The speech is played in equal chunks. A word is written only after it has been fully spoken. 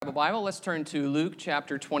a Bible, let's turn to Luke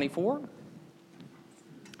chapter 24.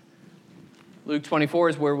 Luke 24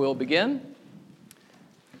 is where we'll begin.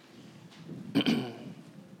 It's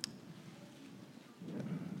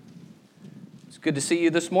good to see you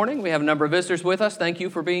this morning. We have a number of visitors with us. Thank you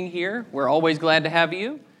for being here. We're always glad to have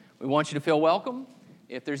you. We want you to feel welcome.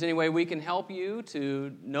 If there's any way we can help you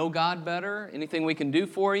to know God better, anything we can do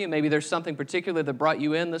for you, maybe there's something particular that brought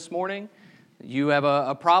you in this morning, you have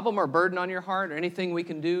a problem or burden on your heart, or anything we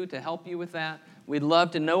can do to help you with that, we'd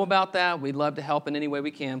love to know about that. We'd love to help in any way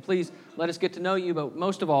we can. Please let us get to know you, but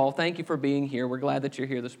most of all, thank you for being here. We're glad that you're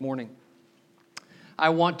here this morning. I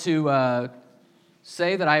want to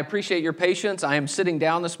say that I appreciate your patience. I am sitting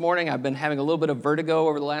down this morning. I've been having a little bit of vertigo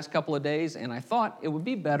over the last couple of days, and I thought it would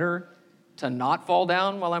be better to not fall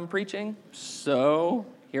down while I'm preaching. So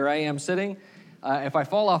here I am sitting. If I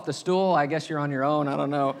fall off the stool, I guess you're on your own. I don't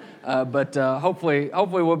know. But hopefully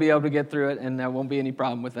we'll be able to get through it, and there won't be any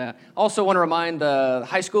problem with that. Also want to remind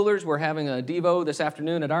high schoolers, we're having a Devo this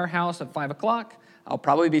afternoon at our house at 5 o'clock. I'll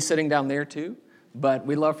probably be sitting down there too, but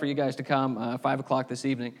we'd love for you guys to come 5 o'clock this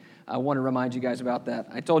evening. I want to remind you guys about that.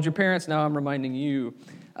 I told your parents, now I'm reminding you.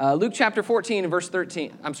 Luke chapter 14 and verse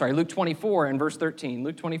 13. I'm sorry, Luke 24 and verse 13.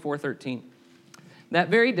 Luke 24:13. That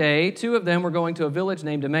very day, two of them were going to a village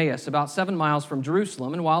named Emmaus, about 7 miles from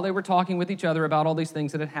Jerusalem, and while they were talking with each other about all these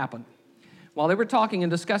things that had happened, while they were talking and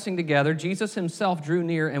discussing together, Jesus himself drew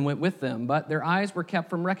near and went with them, but their eyes were kept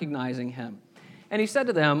from recognizing him. And he said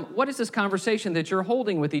to them, "What is this conversation that you're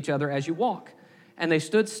holding with each other as you walk?" And they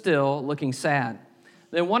stood still, looking sad.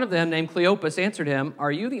 Then one of them, named Cleopas, answered him,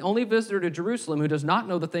 "Are you the only visitor to Jerusalem who does not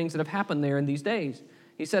know the things that have happened there in these days?"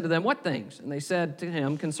 He said to them, "What things?" And they said to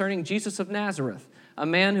him, "Concerning Jesus of Nazareth, a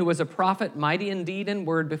man who was a prophet, mighty in deed and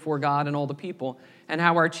word before God and all the people, and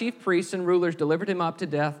how our chief priests and rulers delivered him up to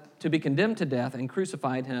death, to be condemned to death, and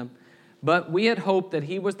crucified him. But we had hoped that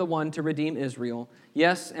he was the one to redeem Israel.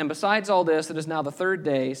 Yes, and besides all this, it is now the third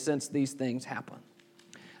day since these things happened."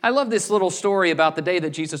 I love this little story about the day that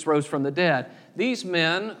Jesus rose from the dead. These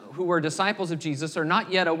men who were disciples of Jesus are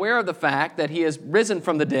not yet aware of the fact that he has risen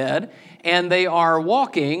from the dead, and they are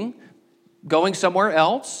walking, going somewhere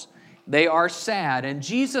else. They are sad, and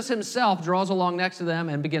Jesus himself draws along next to them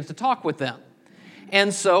and begins to talk with them.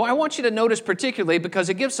 And so I want you to notice particularly, because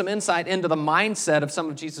it gives some insight into the mindset of some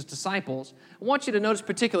of Jesus' disciples, I want you to notice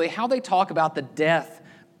particularly how they talk about the death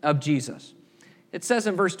of Jesus. It says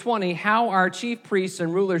in verse 20, "How our chief priests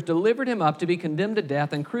and rulers delivered him up to be condemned to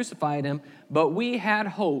death and crucified him, but we had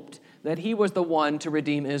hoped that he was the one to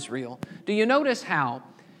redeem Israel." Do you notice how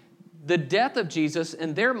the death of Jesus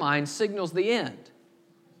in their mind signals the end?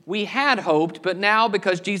 We had hoped, but now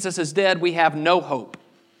because Jesus is dead, we have no hope.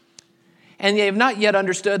 And they have not yet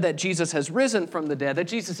understood that Jesus has risen from the dead, that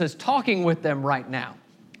Jesus is talking with them right now.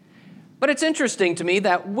 But it's interesting to me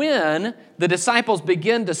that when the disciples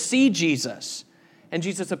begin to see Jesus, and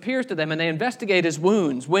Jesus appears to them and they investigate his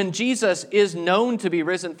wounds, when Jesus is known to be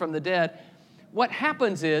risen from the dead, what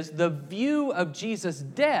happens is the view of Jesus'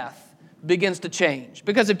 death begins to change.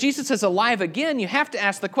 Because if Jesus is alive again, you have to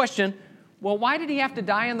ask the question, well, why did he have to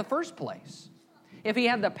die in the first place? If he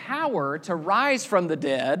had the power to rise from the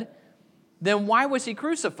dead, then why was he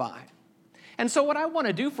crucified? And so what I want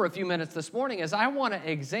to do for a few minutes this morning is I want to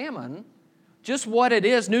examine just what it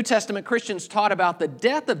is New Testament Christians taught about the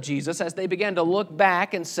death of Jesus as they began to look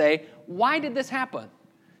back and say, why did this happen?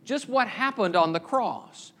 Just what happened on the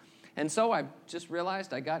cross? And so I just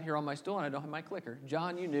realized I got here on my stool and I don't have my clicker.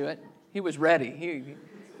 John, you knew it. He was ready.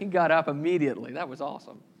 He got up immediately. That was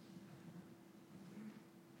awesome.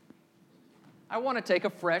 I want to take a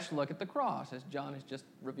fresh look at the cross, as John has just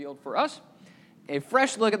revealed for us. A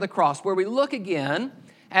fresh look at the cross, where we look again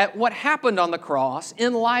at what happened on the cross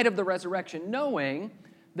in light of the resurrection, knowing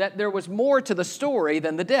that there was more to the story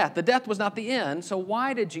than the death. The death was not the end, so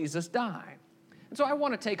why did Jesus die? And so I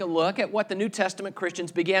want to take a look at what the New Testament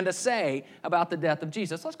Christians began to say about the death of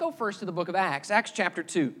Jesus. Let's go first to the book of Acts, Acts chapter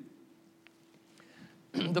 2.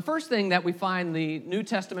 The first thing that we find the New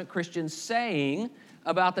Testament Christians saying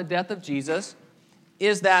about the death of Jesus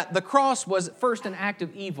is that the cross was first an act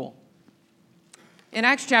of evil. In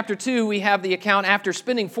Acts chapter 2, we have the account after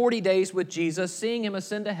spending 40 days with Jesus, seeing him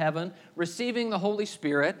ascend to heaven, receiving the Holy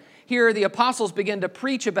Spirit. Here, the apostles begin to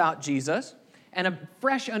preach about Jesus and a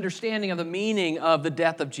fresh understanding of the meaning of the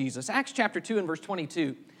death of Jesus. Acts chapter 2 and verse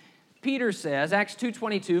 22. Peter says, Acts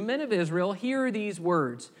 2:22, "Men of Israel, hear these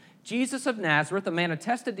words. Jesus of Nazareth, a man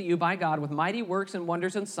attested to you by God with mighty works and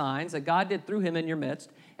wonders and signs that God did through him in your midst,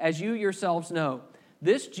 as you yourselves know.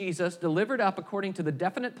 This Jesus, delivered up according to the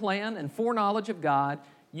definite plan and foreknowledge of God,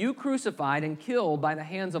 you crucified and killed by the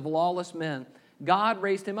hands of lawless men. God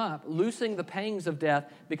raised him up, loosing the pangs of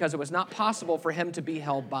death because it was not possible for him to be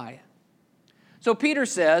held by it. So Peter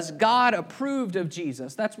says, God approved of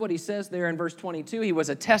Jesus. That's what he says there in verse 22. He was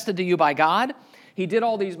attested to you by God. He did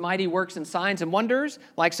all these mighty works and signs and wonders,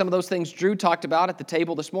 like some of those things Drew talked about at the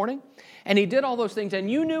table this morning. And he did all those things, and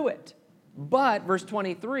you knew it. But, verse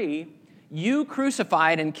 23, you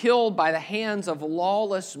crucified and killed by the hands of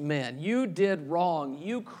lawless men. You did wrong.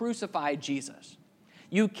 You crucified Jesus.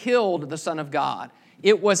 You killed the Son of God.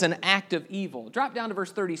 It was an act of evil. Drop down to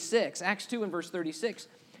verse 36, Acts 2 and verse 36.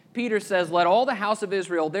 Peter says, let all the house of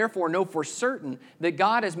Israel therefore know for certain that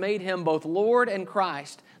God has made him both Lord and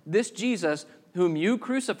Christ, this Jesus whom you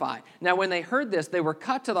crucified. Now when they heard this, they were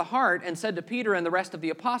cut to the heart and said to Peter and the rest of the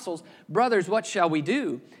apostles, brothers, what shall we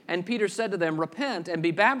do? And Peter said to them, repent and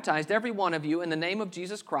be baptized, every one of you, in the name of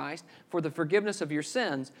Jesus Christ for the forgiveness of your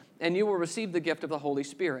sins, and you will receive the gift of the Holy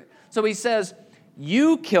Spirit. So he says,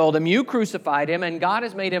 you killed him, you crucified him, and God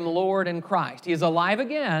has made him Lord and Christ. He is alive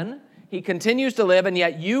again. He continues to live, and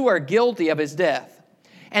yet you are guilty of his death.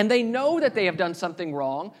 And they know that they have done something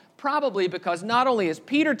wrong, probably because not only is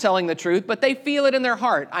Peter telling the truth, but they feel it in their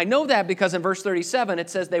heart. I know that because in verse 37, it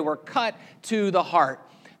says they were cut to the heart.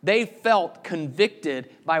 They felt convicted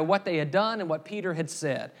by what they had done and what Peter had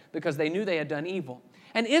said because they knew they had done evil.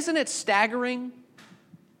 And isn't it staggering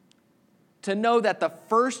to know that the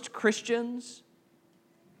first Christians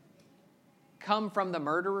come from the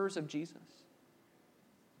murderers of Jesus?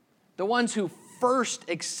 The ones who first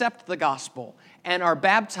accept the gospel and are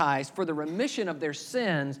baptized for the remission of their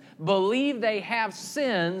sins believe they have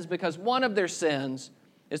sins because one of their sins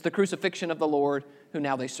is the crucifixion of the Lord who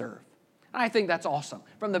now they serve. I think that's awesome.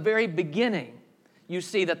 From the very beginning, you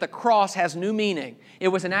see that the cross has new meaning. It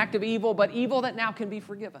was an act of evil, but evil that now can be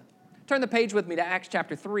forgiven. Turn the page with me to Acts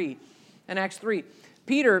chapter 3. In Acts 3,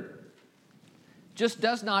 Peter just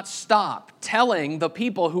does not stop telling the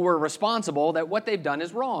people who were responsible that what they've done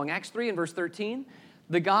is wrong. Acts 3 and verse 13,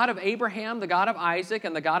 the God of Abraham, the God of Isaac,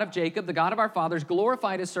 and the God of Jacob, the God of our fathers,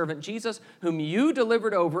 glorified his servant Jesus, whom you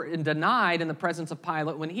delivered over and denied in the presence of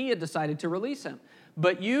Pilate when he had decided to release him.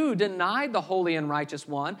 But you denied the holy and righteous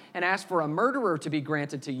one and asked for a murderer to be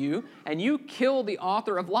granted to you, and you killed the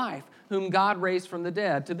author of life, whom God raised from the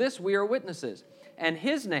dead. To this we are witnesses. And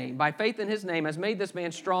his name, by faith in his name, has made this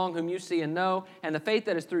man strong, whom you see and know, and the faith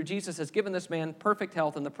that is through Jesus has given this man perfect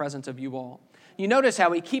health in the presence of you all. You notice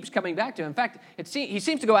how he keeps coming back to him. In fact, he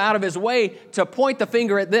seems to go out of his way to point the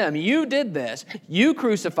finger at them. You did this. You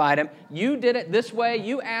crucified him. You did it this way.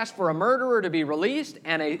 You asked for a murderer to be released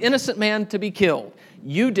and an innocent man to be killed.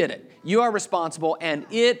 You did it. You are responsible, and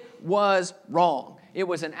it was wrong. It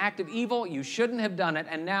was an act of evil. You shouldn't have done it,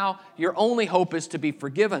 and now your only hope is to be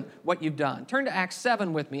forgiven what you've done. Turn to Acts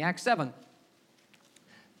 7 with me. Acts 7.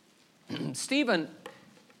 Stephen,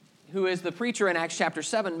 who is the preacher in Acts chapter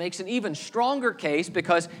 7, makes an even stronger case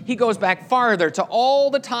because he goes back farther to all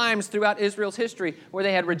the times throughout Israel's history where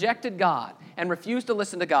they had rejected God and refused to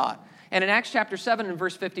listen to God. And in Acts chapter 7 and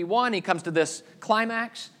verse 51, he comes to this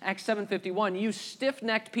climax, Acts 7:51, you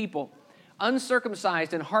stiff-necked people,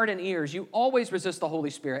 uncircumcised in heart and ears, you always resist the Holy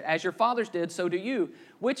Spirit. As your fathers did, so do you.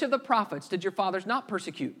 Which of the prophets did your fathers not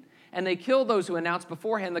persecute? And they killed those who announced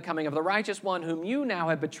beforehand the coming of the righteous one, whom you now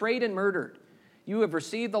have betrayed and murdered. You have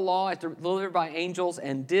received the law as delivered by angels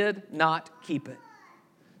and did not keep it.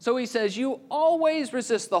 So he says, you always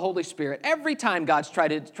resist the Holy Spirit. Every time God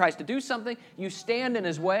tries to do something, you stand in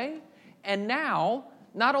his way. And now,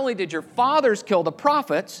 not only did your fathers kill the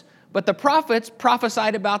prophets, but the prophets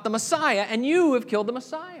prophesied about the Messiah, and you have killed the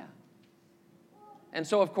Messiah. And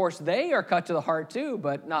so, of course, they are cut to the heart too,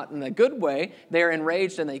 but not in a good way. They're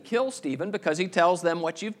enraged and they kill Stephen because he tells them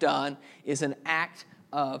what you've done is an act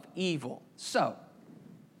of evil. So,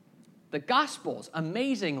 the Gospels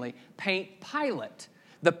amazingly paint Pilate,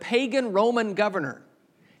 the pagan Roman governor,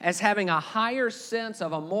 as having a higher sense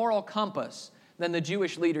of a moral compass than the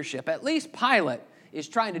Jewish leadership. At least Pilate is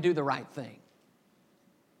trying to do the right thing.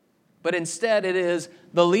 But instead, it is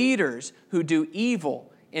the leaders who do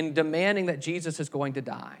evil in demanding that Jesus is going to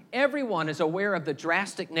die. Everyone is aware of the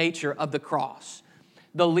drastic nature of the cross.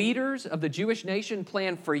 The leaders of the Jewish nation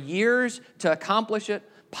planned for years to accomplish it.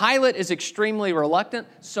 Pilate is extremely reluctant.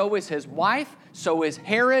 So is his wife. So is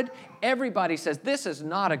Herod. Everybody says this is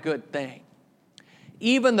not a good thing.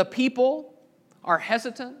 Even the people are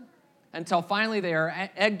hesitant until finally they are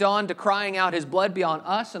egged on to crying out, his blood be on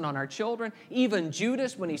us and on our children. Even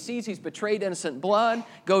Judas, when he sees he's betrayed innocent blood,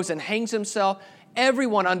 goes and hangs himself.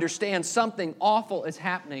 Everyone understands something awful is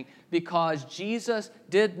happening because Jesus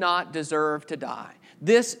did not deserve to die.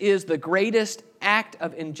 This is the greatest act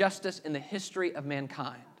of injustice in the history of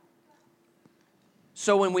mankind.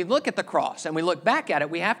 So when we look at the cross and we look back at it,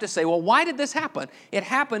 we have to say, well, why did this happen? It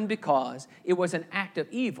happened because it was an act of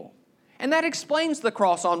evil. And that explains the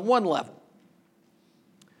cross on one level.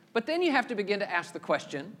 But then you have to begin to ask the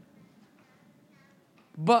question,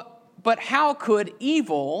 but how could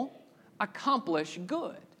evil accomplish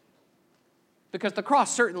good? Because the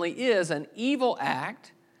cross certainly is an evil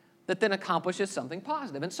act that then accomplishes something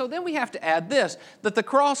positive. And so then we have to add this, that the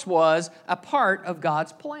cross was a part of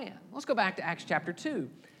God's plan. Let's go back to Acts chapter 2.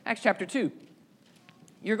 Acts chapter 2.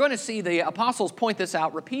 You're going to see the apostles point this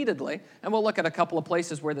out repeatedly, and we'll look at a couple of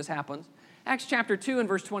places where this happens. Acts chapter 2 and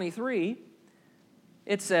verse 23,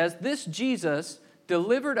 it says, "This Jesus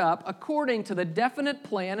delivered up according to the definite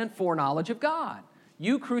plan and foreknowledge of God,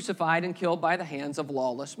 you crucified and killed by the hands of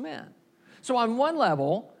lawless men." So on one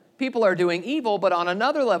level, people are doing evil, but on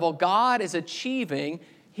another level, God is achieving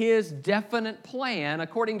His definite plan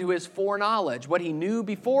according to His foreknowledge. What He knew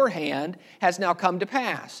beforehand has now come to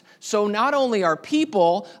pass. So not only are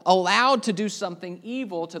people allowed to do something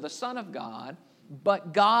evil to the Son of God,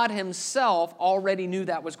 but God Himself already knew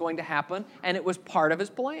that was going to happen, and it was part of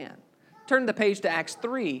His plan. Turn the page to Acts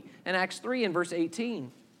 3, and Acts 3 in verse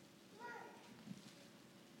 18.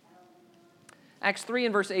 Acts 3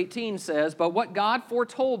 and verse 18 says, "But what God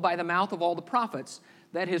foretold by the mouth of all the prophets,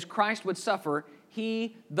 that His Christ would suffer,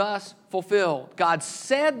 He thus fulfilled." God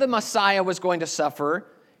said the Messiah was going to suffer.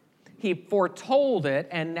 He foretold it,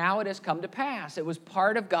 and now it has come to pass. It was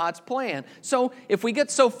part of God's plan. So if we get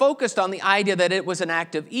so focused on the idea that it was an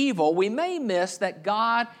act of evil, we may miss that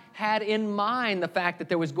God had in mind the fact that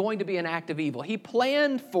there was going to be an act of evil. He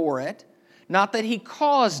planned for it, not that He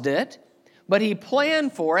caused it, but He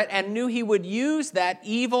planned for it and knew He would use that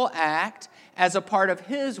evil act as a part of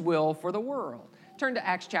His will for the world. Turn to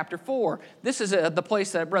Acts chapter 4. This is the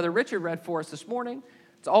place that Brother Richard read for us this morning.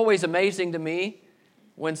 It's always amazing to me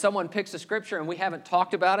when someone picks a scripture and we haven't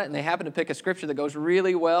talked about it and they happen to pick a scripture that goes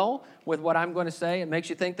really well with what I'm going to say. It makes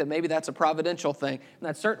you think that maybe that's a providential thing. And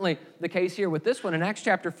that's certainly the case here with this one. In Acts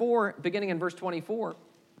chapter 4, beginning in verse 24,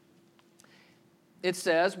 it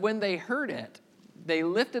says, "When they heard it, they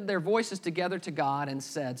lifted their voices together to God and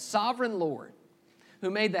said, 'Sovereign Lord,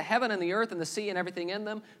 who made the heaven and the earth and the sea and everything in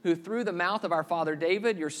them, who through the mouth of our father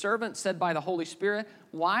David, your servant, said by the Holy Spirit,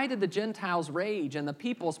 why did the Gentiles rage and the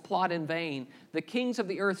peoples plot in vain? The kings of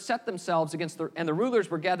the earth set themselves against and the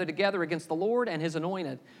rulers were gathered together against the Lord and His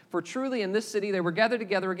anointed. For truly in this city they were gathered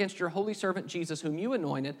together against your holy servant Jesus, whom you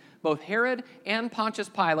anointed, both Herod and Pontius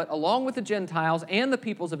Pilate, along with the Gentiles and the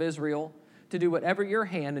peoples of Israel, to do whatever your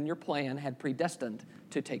hand and your plan had predestined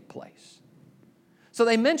to take place.'" So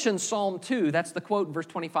they mention Psalm 2, that's the quote in verse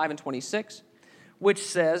 25 and 26, which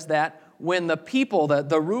says that when the people,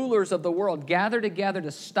 the rulers of the world, gather together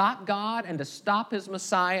to stop God and to stop His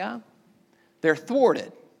Messiah, they're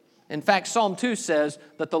thwarted. In fact, Psalm 2 says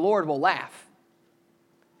that the Lord will laugh.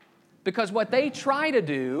 Because what they try to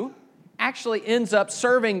do actually ends up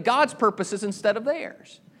serving God's purposes instead of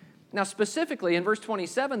theirs. Now, specifically in verse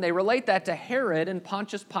 27, they relate that to Herod and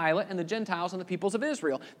Pontius Pilate and the Gentiles and the peoples of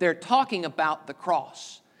Israel. They're talking about the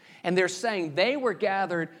cross. And they're saying they were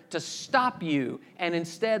gathered to stop you, and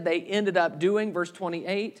instead they ended up doing, verse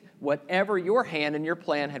 28, whatever your hand and your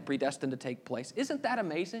plan had predestined to take place. Isn't that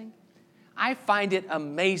amazing? I find it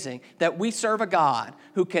amazing that we serve a God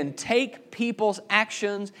who can take people's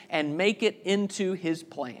actions and make it into His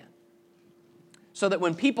plan. So that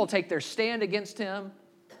when people take their stand against Him,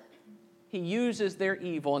 He uses their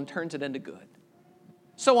evil and turns it into good.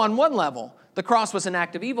 So on one level, the cross was an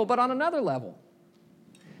act of evil, but on another level,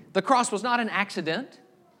 the cross was not an accident.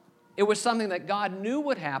 It was something that God knew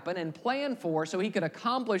would happen and planned for so He could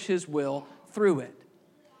accomplish His will through it.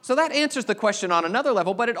 So that answers the question on another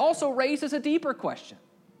level, but it also raises a deeper question,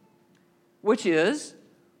 which is,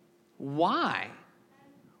 why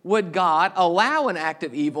would God allow an act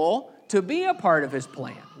of evil to be a part of His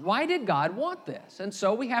plan? Why did God want this? And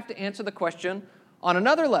so we have to answer the question on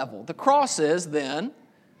another level. The cross is then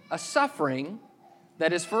a suffering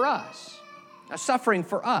that is for us. A suffering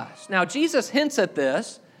for us. Now, Jesus hints at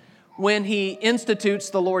this when He institutes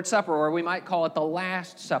the Lord's Supper, or we might call it the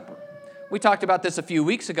Last Supper. We talked about this a few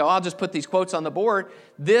weeks ago. I'll just put these quotes on the board.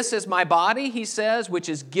 "This is my body," He says, "which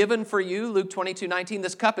is given for you," Luke 22:19.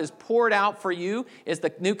 "This cup is poured out for you, is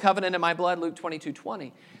the new covenant in my blood," Luke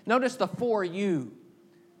 22:20. Notice the "for you."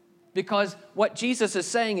 Because what Jesus is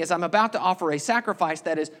saying is, I'm about to offer a sacrifice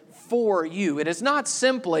that is for you. It is not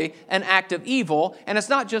simply an act of evil, and it's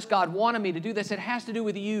not just God wanted me to do this. It has to do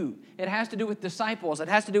with you. It has to do with disciples. It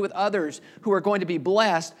has to do with others who are going to be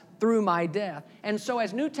blessed through my death. And so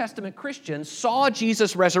as New Testament Christians saw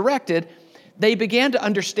Jesus resurrected, they began to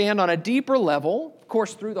understand on a deeper level, of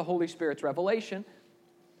course through the Holy Spirit's revelation,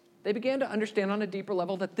 they began to understand on a deeper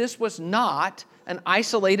level that this was not an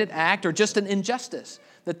isolated act or just an injustice,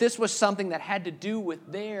 that this was something that had to do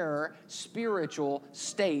with their spiritual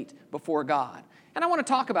state before God. And I want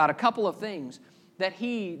to talk about a couple of things that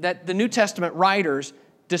the New Testament writers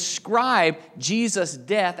describe Jesus'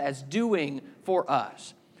 death as doing for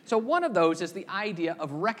us. So one of those is the idea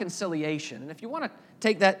of reconciliation. And if you want to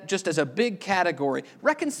take that just as a big category,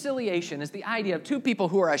 reconciliation is the idea of two people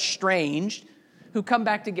who are estranged who come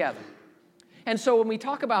back together. And so when we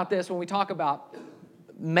talk about this, when we talk about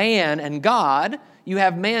man and God, you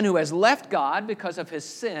have man who has left God because of his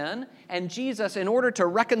sin, and Jesus, in order to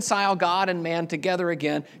reconcile God and man together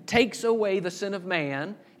again, takes away the sin of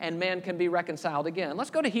man, and man can be reconciled again.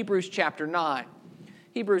 Let's go to Hebrews chapter 9.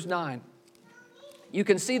 Hebrews 9. You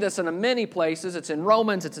can see this in many places. It's in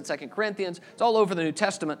Romans, it's in 2 Corinthians, it's all over the New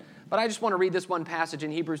Testament. But I just want to read this one passage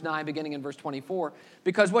in Hebrews 9, beginning in verse 24,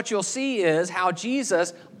 because what you'll see is how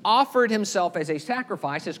Jesus offered himself as a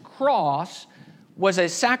sacrifice. His cross was a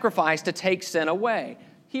sacrifice to take sin away.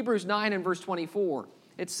 Hebrews 9 and verse 24,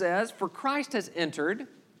 it says, "For Christ has entered,"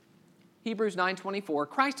 Hebrews 9:24,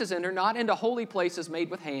 "Christ has entered not into holy places made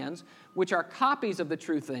with hands, which are copies of the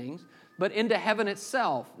true things, but into heaven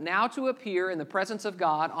itself, now to appear in the presence of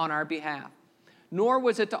God on our behalf. Nor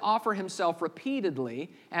was it to offer himself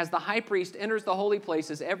repeatedly, as the high priest enters the holy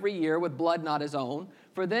places every year with blood not his own,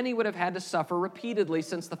 for then he would have had to suffer repeatedly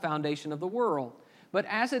since the foundation of the world. But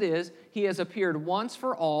as it is, he has appeared once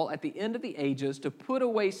for all at the end of the ages to put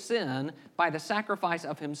away sin by the sacrifice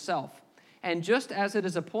of himself. And just as it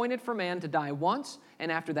is appointed for man to die once,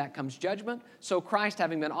 and after that comes judgment, so Christ,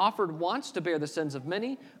 having been offered once to bear the sins of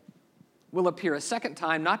many, will appear a second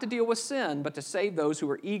time, not to deal with sin, but to save those who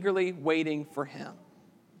are eagerly waiting for him."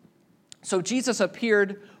 So Jesus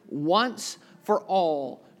appeared once for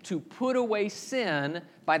all to put away sin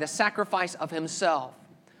by the sacrifice of himself.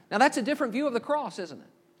 Now that's a different view of the cross, isn't it?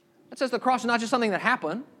 It says the cross is not just something that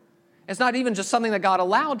happened. It's not even just something that God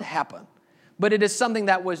allowed to happen, but it is something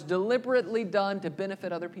that was deliberately done to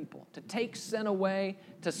benefit other people, to take sin away,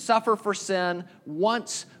 to suffer for sin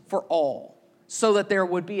once for all, so that there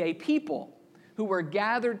would be a people who were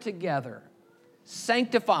gathered together,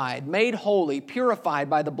 sanctified, made holy, purified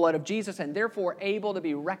by the blood of Jesus, and therefore able to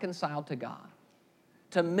be reconciled to God,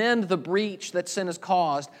 to mend the breach that sin has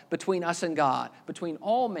caused between us and God, between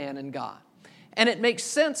all man and God. And it makes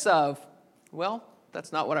sense of, well,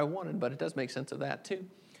 that's not what I wanted, but it does make sense of that too.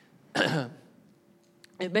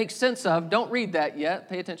 It makes sense of, don't read that yet,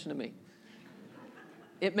 pay attention to me.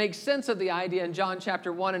 It makes sense of the idea in John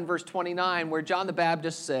chapter 1 and verse 29 where John the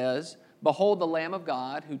Baptist says, "Behold the Lamb of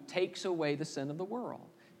God who takes away the sin of the world."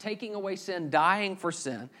 Taking away sin, dying for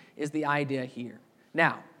sin is the idea here.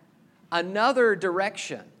 Now, another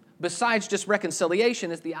direction besides just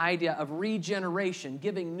reconciliation is the idea of regeneration,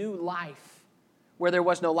 giving new life where there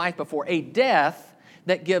was no life before, a death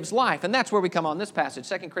that gives life. And that's where we come on this passage,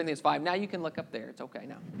 2 Corinthians 5. Now you can look up there. It's okay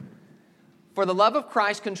now. "For the love of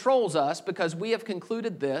Christ controls us, because we have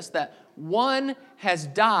concluded this, that one has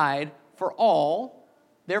died for all,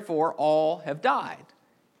 therefore all have died.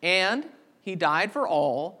 And he died for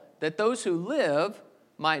all, that those who live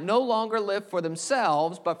might no longer live for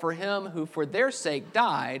themselves, but for him who for their sake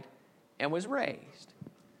died and was raised."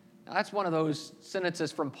 Now that's one of those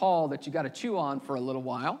sentences from Paul that you got to chew on for a little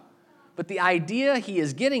while. But the idea he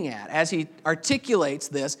is getting at, as he articulates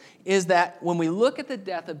this, is that when we look at the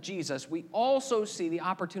death of Jesus, we also see the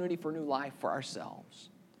opportunity for new life for ourselves.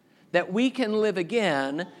 That we can live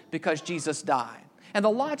again because Jesus died. And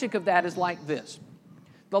the logic of that is like this.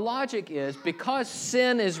 The logic is, because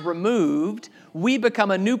sin is removed, we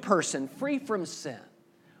become a new person, free from sin.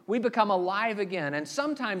 We become alive again. And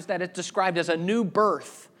sometimes that is described as a new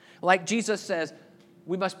birth. Like Jesus says,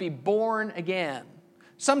 we must be born again.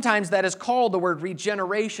 Sometimes that is called the word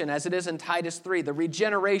regeneration, as it is in Titus 3, the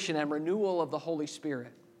regeneration and renewal of the Holy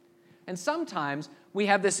Spirit. And sometimes we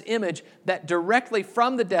have this image that directly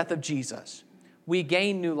from the death of Jesus, we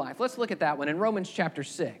gain new life. Let's look at that one in Romans chapter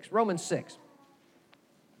 6. Romans 6.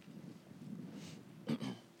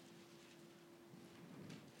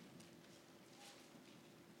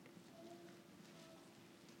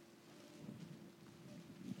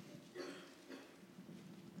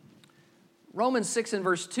 Romans 6 and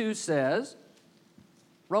verse 2 says,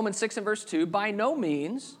 Romans 6 and verse 2, "By no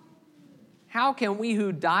means, how can we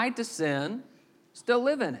who died to sin still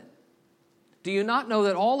live in it? Do you not know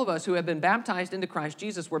that all of us who have been baptized into Christ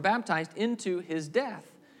Jesus were baptized into his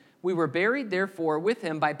death? We were buried, therefore, with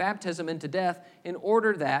him by baptism into death, in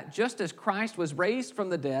order that, just as Christ was raised from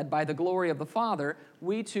the dead by the glory of the Father,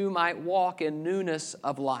 we too might walk in newness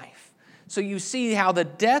of life." So you see how the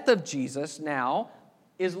death of Jesus now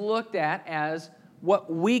is looked at as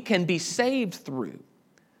what we can be saved through.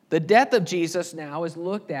 The death of Jesus now is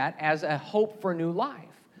looked at as a hope for new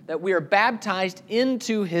life, that we are baptized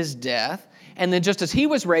into his death, and then just as he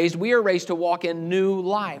was raised, we are raised to walk in new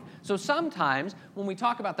life. So sometimes when we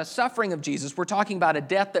talk about the suffering of Jesus, we're talking about a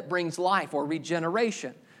death that brings life or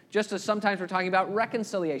regeneration. Just as sometimes we're talking about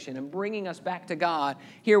reconciliation and bringing us back to God,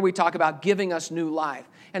 here we talk about giving us new life.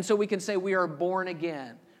 And so we can say we are born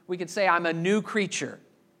again. We could say I'm a new creature.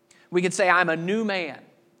 We could say I'm a new man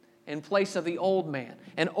in place of the old man.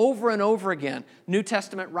 And over again, New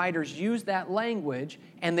Testament writers use that language,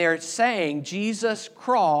 and they're saying Jesus'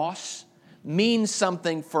 cross means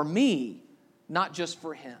something for me, not just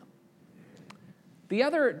for him. The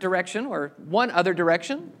other direction, or one other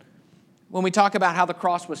direction, when we talk about how the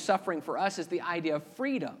cross was suffering for us, is the idea of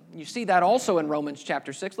freedom. You see that also in Romans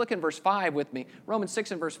chapter 6. Look in verse 5 with me. Romans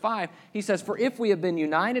 6 and verse 5, he says, "For if we have been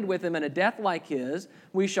united with him in a death like his,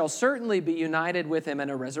 we shall certainly be united with him in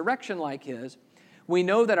a resurrection like his. We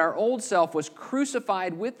know that our old self was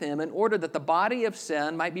crucified with him in order that the body of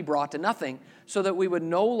sin might be brought to nothing, so that we would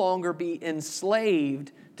no longer be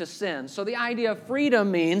enslaved to sin." So the idea of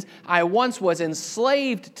freedom means I once was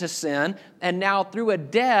enslaved to sin, and now through a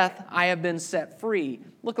death I have been set free.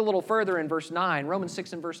 Look a little further in verse 9, Romans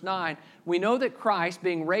 6 and verse 9. "We know that Christ,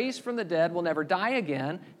 being raised from the dead, will never die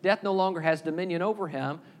again. Death no longer has dominion over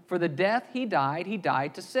him. For the death he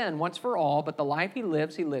died to sin once for all, but the life he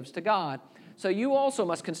lives to God. So you also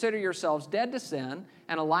must consider yourselves dead to sin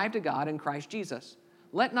and alive to God in Christ Jesus.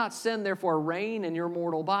 Let not sin therefore reign in your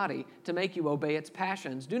mortal body to make you obey its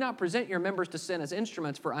passions. Do not present your members to sin as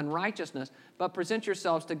instruments for unrighteousness, but present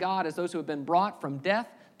yourselves to God as those who have been brought from death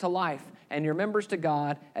to life, and your members to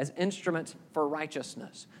God as instruments for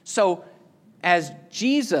righteousness." So as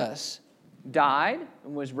Jesus died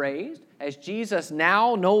and was raised, as Jesus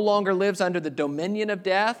now no longer lives under the dominion of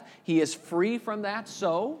death, he is free from that.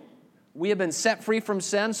 So we have been set free from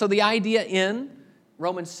sin. So the idea in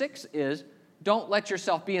Romans 6 is, don't let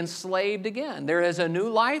yourself be enslaved again. There is a new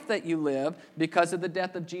life that you live because of the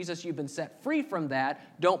death of Jesus. You've been set free from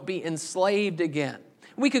that. Don't be enslaved again.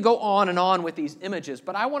 We could go on and on with these images,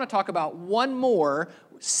 but I want to talk about one more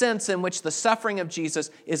sense in which the suffering of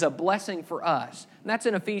Jesus is a blessing for us. And that's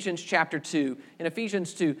in Ephesians chapter 2. In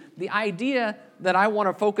Ephesians 2, the idea that I want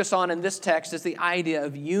to focus on in this text is the idea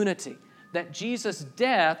of unity, that Jesus'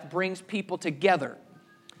 death brings people together.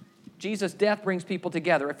 Jesus' death brings people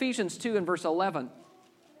together. Ephesians 2 and verse 11,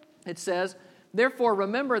 it says, "Therefore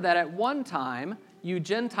remember that at one time you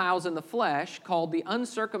Gentiles in the flesh, called the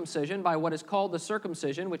uncircumcision by what is called the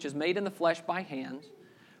circumcision, which is made in the flesh by hands,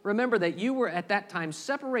 remember that you were at that time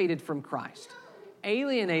separated from Christ,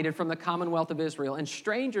 alienated from the commonwealth of Israel, and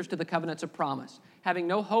strangers to the covenants of promise, having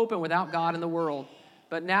no hope and without God in the world.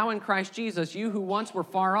 But now in Christ Jesus, you who once were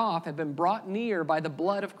far off have been brought near by the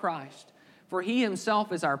blood of Christ. For he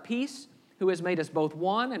himself is our peace, who has made us both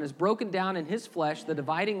one and has broken down in his flesh the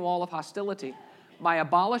dividing wall of hostility, by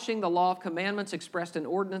abolishing the law of commandments expressed in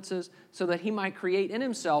ordinances, so that he might create in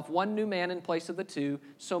himself one new man in place of the two,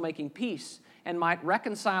 so making peace, and might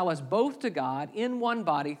reconcile us both to God in one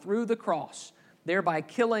body through the cross, thereby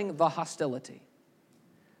killing the hostility."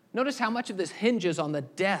 Notice how much of this hinges on the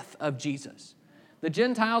death of Jesus. The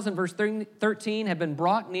Gentiles in verse 13 have been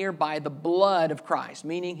brought near by the blood of Christ,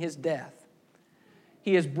 meaning his death.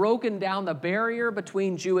 He has broken down the barrier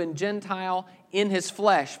between Jew and Gentile in his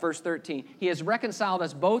flesh, verse 13. He has reconciled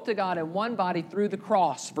us both to God in one body through the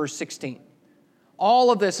cross, verse 16. All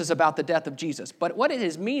of this is about the death of Jesus. But what it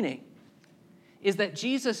is meaning is that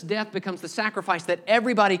Jesus' death becomes the sacrifice that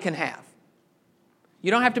everybody can have. You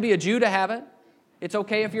don't have to be a Jew to have it. It's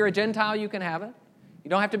okay if you're a Gentile, you can have it. You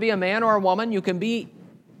don't have to be a man or a woman. You can be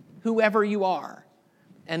whoever you are.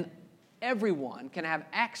 And everyone can have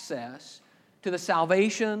access to the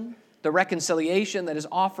salvation, the reconciliation that is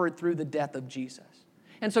offered through the death of Jesus.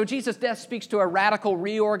 And so Jesus' death speaks to a radical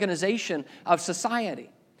reorganization of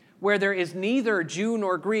society, where there is neither Jew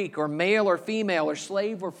nor Greek, or male or female, or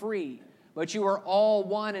slave or free, but you are all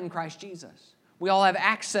one in Christ Jesus. We all have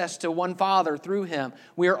access to one Father through him.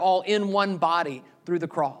 We are all in one body through the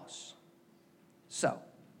cross. So,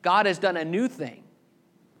 God has done a new thing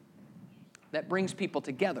that brings people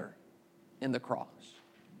together in the cross.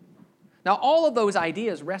 Now, all of those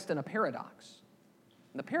ideas rest in a paradox.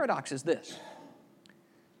 And the paradox is this,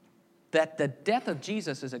 that the death of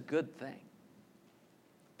Jesus is a good thing.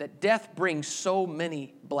 That death brings so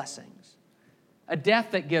many blessings. A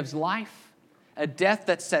death that gives life, a death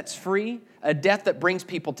that sets free, a death that brings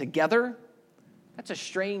people together. That's a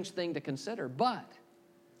strange thing to consider, but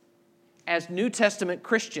as New Testament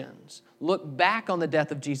Christians look back on the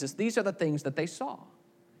death of Jesus, these are the things that they saw.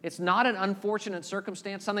 It's not an unfortunate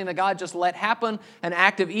circumstance, something that God just let happen, an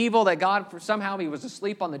act of evil that God, somehow he was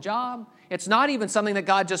asleep on the job. It's not even something that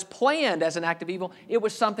God just planned as an act of evil. It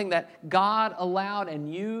was something that God allowed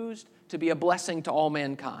and used to be a blessing to all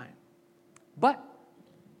mankind. But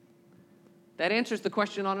that answers the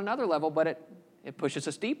question on another level, but it pushes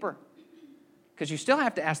us deeper. Because you still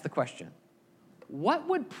have to ask the question, what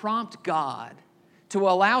would prompt God to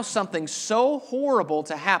allow something so horrible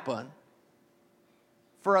to happen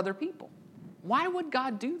for other people? Why would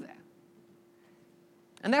God do that?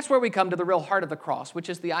 And that's where we come to the real heart of the cross, which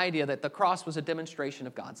is the idea that the cross was a demonstration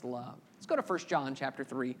of God's love. Let's go to 1 John chapter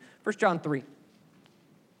 3. 1 John 3.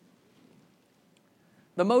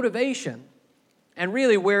 The motivation, and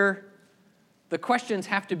really where the questions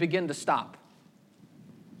have to begin to stop,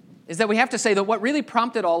 is that we have to say that what really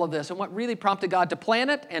prompted all of this and what really prompted God to plan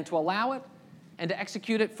it and to allow it and to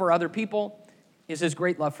execute it for other people is his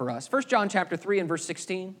great love for us. 1 John chapter 3 and verse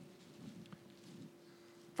 16.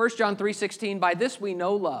 1 John 3:16, by this we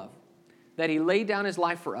know love, that he laid down his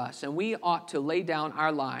life for us, and we ought to lay down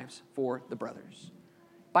our lives for the brothers.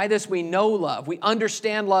 By this we know love. We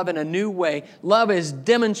understand love in a new way. Love is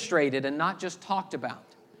demonstrated and not just talked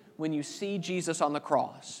about when you see Jesus on the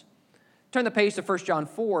cross. Turn the page to 1 John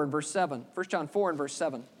 4 and verse 7. 1 John 4 and verse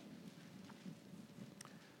 7.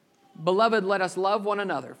 Beloved, let us love one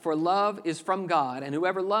another, for love is from God, and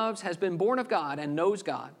whoever loves has been born of God and knows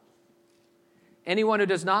God. Anyone who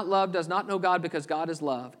does not love does not know God, because God is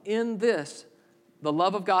love. In this, the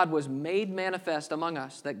love of God was made manifest among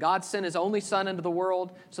us, that God sent his only Son into the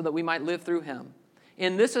world so that we might live through him.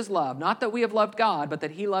 In this is love, not that we have loved God, but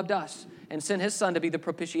that he loved us and sent his Son to be the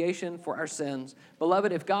propitiation for our sins.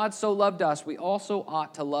 Beloved, if God so loved us, we also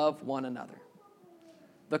ought to love one another.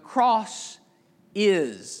 The cross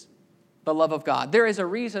is the love of God. There is a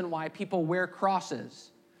reason why people wear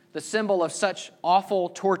crosses, the symbol of such awful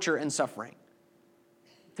torture and suffering,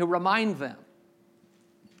 to remind them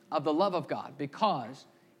of the love of God, because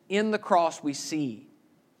in the cross we see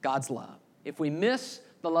God's love. If we miss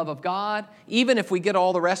the love of God, even if we get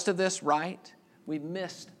all the rest of this right, we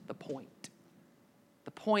missed the point.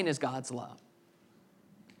 The point is God's love.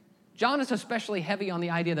 John is especially heavy on the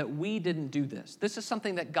idea that we didn't do this. This is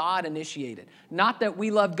something that God initiated. Not that we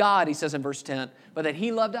loved God, he says in verse 10, but that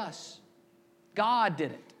he loved us. God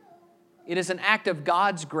did it. It is an act of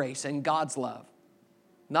God's grace and God's love,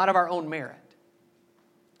 not of our own merit.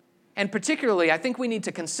 And particularly, I think we need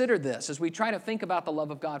to consider this as we try to think about the love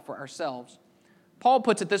of God for ourselves. Paul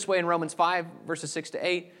puts it this way in Romans 5, verses 6 to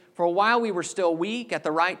 8. For while we were still weak, at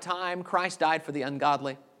the right time, Christ died for the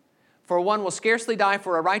ungodly. For one will scarcely die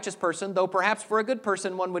for a righteous person, though perhaps for a good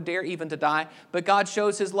person one would dare even to die. But God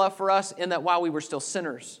shows his love for us in that while we were still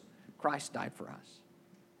sinners, Christ died for us.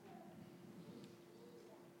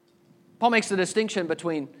 Paul makes the distinction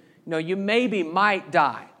between, you maybe might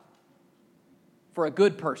die for a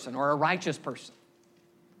good person or a righteous person.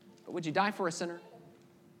 But would you die for a sinner?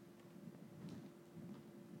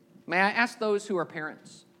 May I ask those who are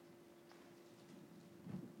parents,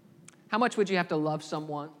 how much would you have to love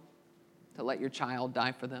someone to let your child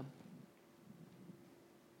die for them?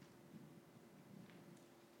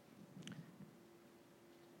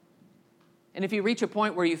 And if you reach a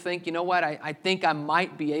point where you think, you know what, I think I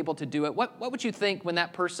might be able to do it, what would you think when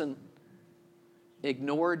that person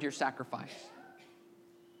ignored your sacrifice?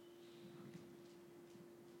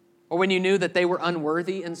 Or when you knew that they were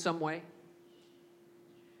unworthy in some way?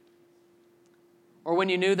 Or when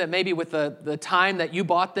you knew that maybe with the time that you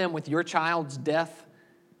bought them with your child's death,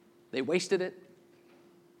 they wasted it?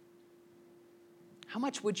 How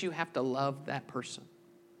much would you have to love that person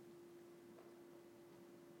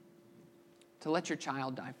to let your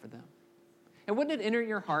child die for them? And wouldn't it enter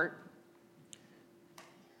your heart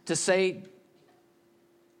to say,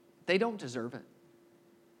 they don't deserve it?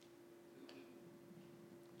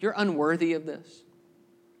 You're unworthy of this.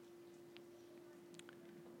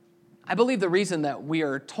 I believe the reason that we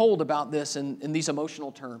are told about this in these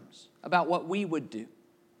emotional terms, about what we would do,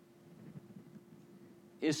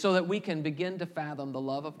 is so that we can begin to fathom the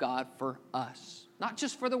love of God for us. Not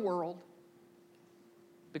just for the world,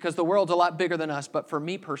 because the world's a lot bigger than us, but for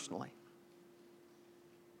me personally.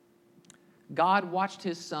 God watched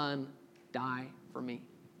his Son die for me.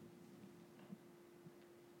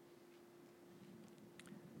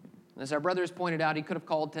 As our brothers pointed out, he could have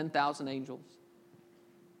called 10,000 angels.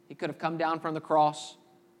 He could have come down from the cross.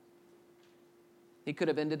 He could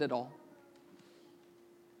have ended it all.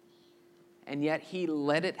 And yet he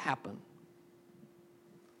let it happen.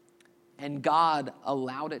 And God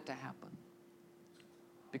allowed it to happen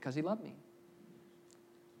because he loved me.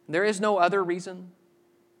 There is no other reason.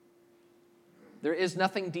 There is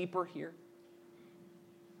nothing deeper here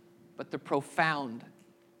but the profound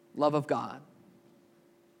love of God.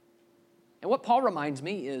 And what Paul reminds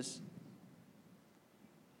me is,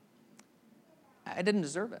 I didn't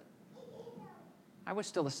deserve it. I was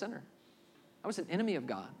still a sinner. I was an enemy of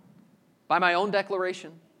God. By my own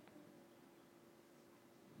declaration,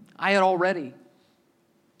 I had already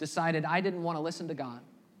decided I didn't want to listen to God,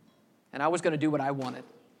 and I was going to do what I wanted.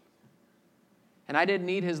 And I didn't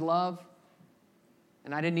need His love,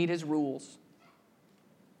 and I didn't need His rules,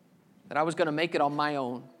 that I was going to make it on my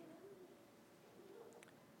own.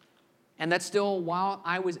 And that still, while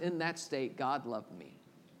I was in that state, God loved me.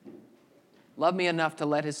 Loved me enough to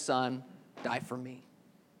let His Son die for me.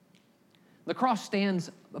 The cross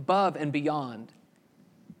stands above and beyond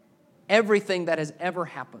everything that has ever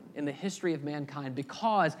happened in the history of mankind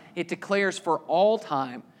because it declares for all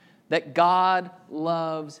time that God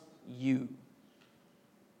loves you.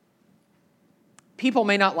 People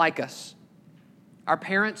may not like us. Our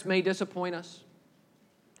parents may disappoint us.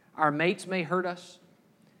 Our mates may hurt us.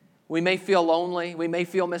 We may feel lonely. We may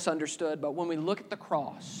feel misunderstood. But when we look at the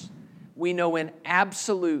cross, we know in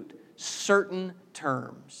absolute, certain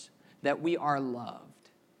terms that we are loved.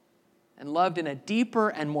 And loved in a deeper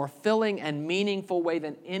and more filling and meaningful way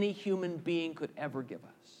than any human being could ever give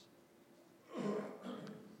us.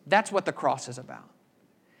 That's what the cross is about.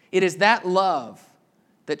 It is that love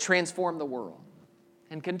that transformed the world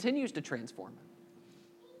and continues to transform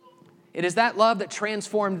it. It is that love that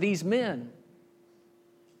transformed these men.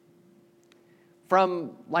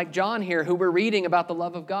 From, like John here, who we're reading about the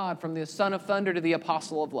love of God, from the Son of Thunder to the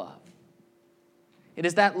Apostle of Love. It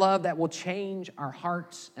is that love that will change our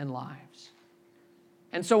hearts and lives.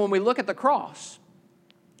 And so when we look at the cross,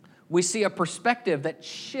 we see a perspective that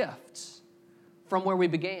shifts from where we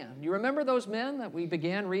began. You remember those men that we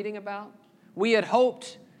began reading about? We had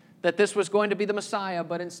hoped that this was going to be the Messiah,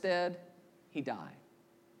 but instead, He died.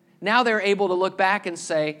 Now they're able to look back and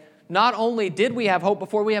say, not only did we have hope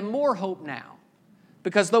before, we have more hope now.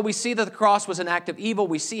 Because though we see that the cross was an act of evil,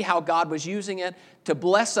 we see how God was using it to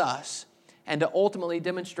bless us and to ultimately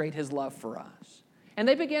demonstrate His love for us. And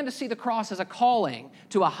they began to see the cross as a calling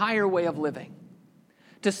to a higher way of living.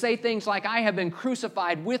 To say things like, I have been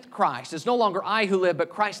crucified with Christ. It's no longer I who live, but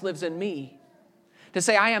Christ lives in me. To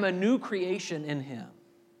say, I am a new creation in Him.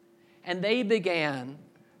 And they began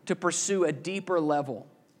to pursue a deeper level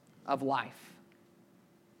of life.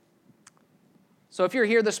 So if you're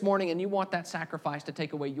here this morning and you want that sacrifice to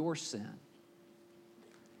take away your sin,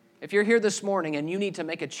 if you're here this morning and you need to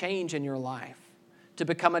make a change in your life to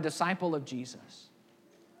become a disciple of Jesus,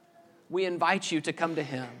 we invite you to come to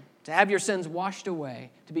Him, to have your sins washed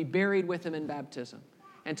away, to be buried with Him in baptism,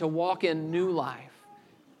 and to walk in new life.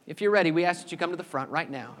 If you're ready, we ask that you come to the front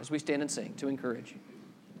right now as we stand and sing to encourage you.